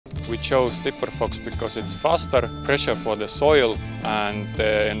We chose Dipperfox because it's faster, pressure for the soil and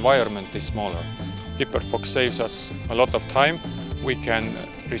the environment is smaller. Dipperfox saves us a lot of time. We can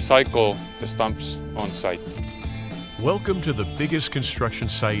recycle the stumps on site. Welcome to the biggest construction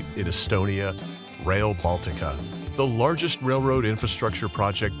site in Estonia, Rail Baltica, the largest railroad infrastructure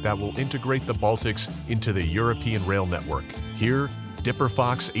project that will integrate the Baltics into the European rail network. Here,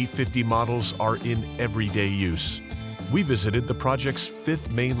 Dipperfox 850 models are in everyday use. We visited the project's 5th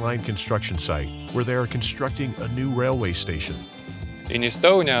mainline construction site, where they are constructing a new railway station. In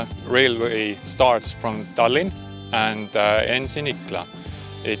Estonia, railway starts from Tallinn and ends in Ikla.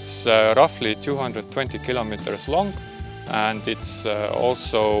 It's roughly 220 kilometers long, and it's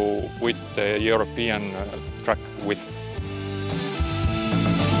also with the European track width.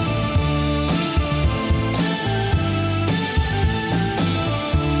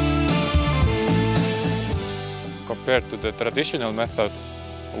 Compared to the traditional method,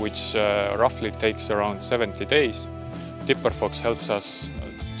 which roughly takes around 70 days, Dipperfox helps us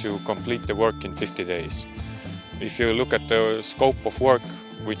to complete the work in 50 days. If you look at the scope of work,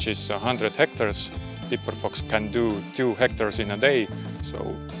 which is 100 hectares, Dipperfox can do 2 hectares in a day,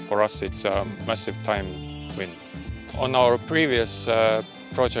 so for us it's a massive time win. On our previous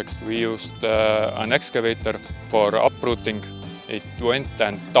projects we used an excavator for uprooting. It went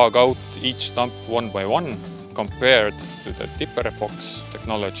and dug out each stump one by one. Compared to the Dipperfox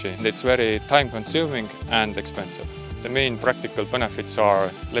technology, it's very time-consuming and expensive. The main practical benefits are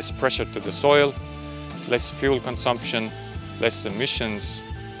less pressure to the soil, less fuel consumption, less emissions,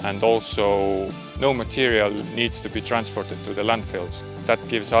 and also no material needs to be transported to the landfills. That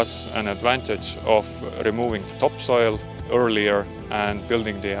gives us an advantage of removing the topsoil earlier and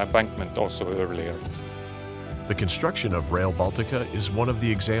building the embankment also earlier. The construction of Rail Baltica is one of the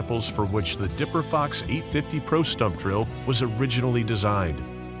examples for which the Dipperfox 850 Pro Stump Drill was originally designed.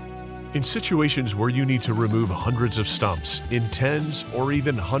 In situations where you need to remove hundreds of stumps in tens or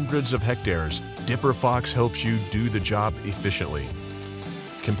even hundreds of hectares, Dipperfox helps you do the job efficiently.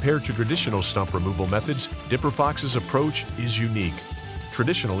 Compared to traditional stump removal methods, Dipperfox's approach is unique.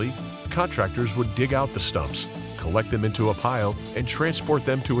 Traditionally, contractors would dig out the stumps, collect them into a pile, and transport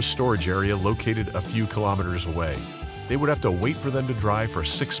them to a storage area located a few kilometers away. They would have to wait for them to dry for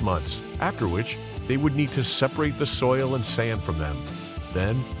 6 months, after which they would need to separate the soil and sand from them.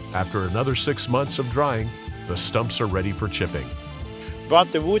 Then, after another 6 months of drying, the stumps are ready for chipping.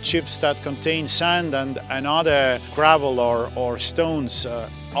 But the wood chips that contain sand and other gravel or stones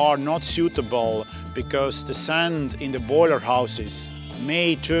are not suitable because the sand in the boiler houses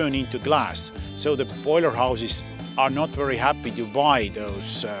may turn into glass. So the boiler houses are not very happy to buy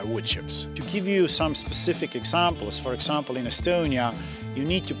those wood chips. To give you some specific examples, for example in Estonia, you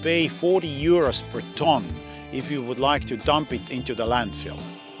need to pay 40 euros per ton if you would like to dump it into the landfill,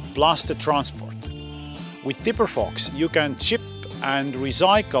 plus the transport. With Dipperfox you can chip and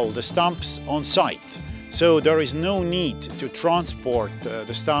recycle the stumps on site. So there is no need to transport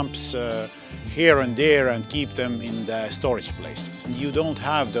the stumps here and there and keep them in the storage places. You don't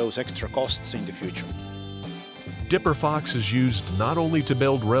have those extra costs in the future. Dipperfox is used not only to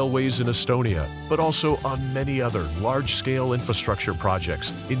build railways in Estonia, but also on many other large-scale infrastructure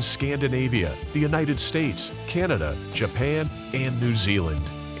projects in Scandinavia, the United States, Canada, Japan, and New Zealand.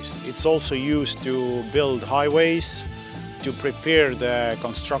 It's also used to build highways, to prepare the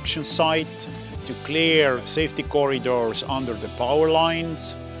construction site, to clear safety corridors under the power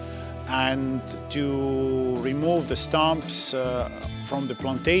lines, and to remove the stumps from the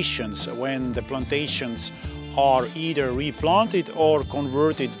plantations when the plantations are either replanted or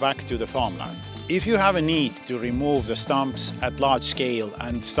converted back to the farmland. If you have a need to remove the stumps at large scale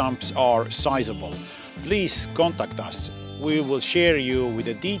and stumps are sizable, please contact us. We will share you with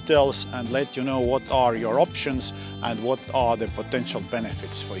the details and let you know what are your options and what are the potential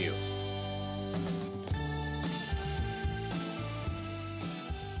benefits for you.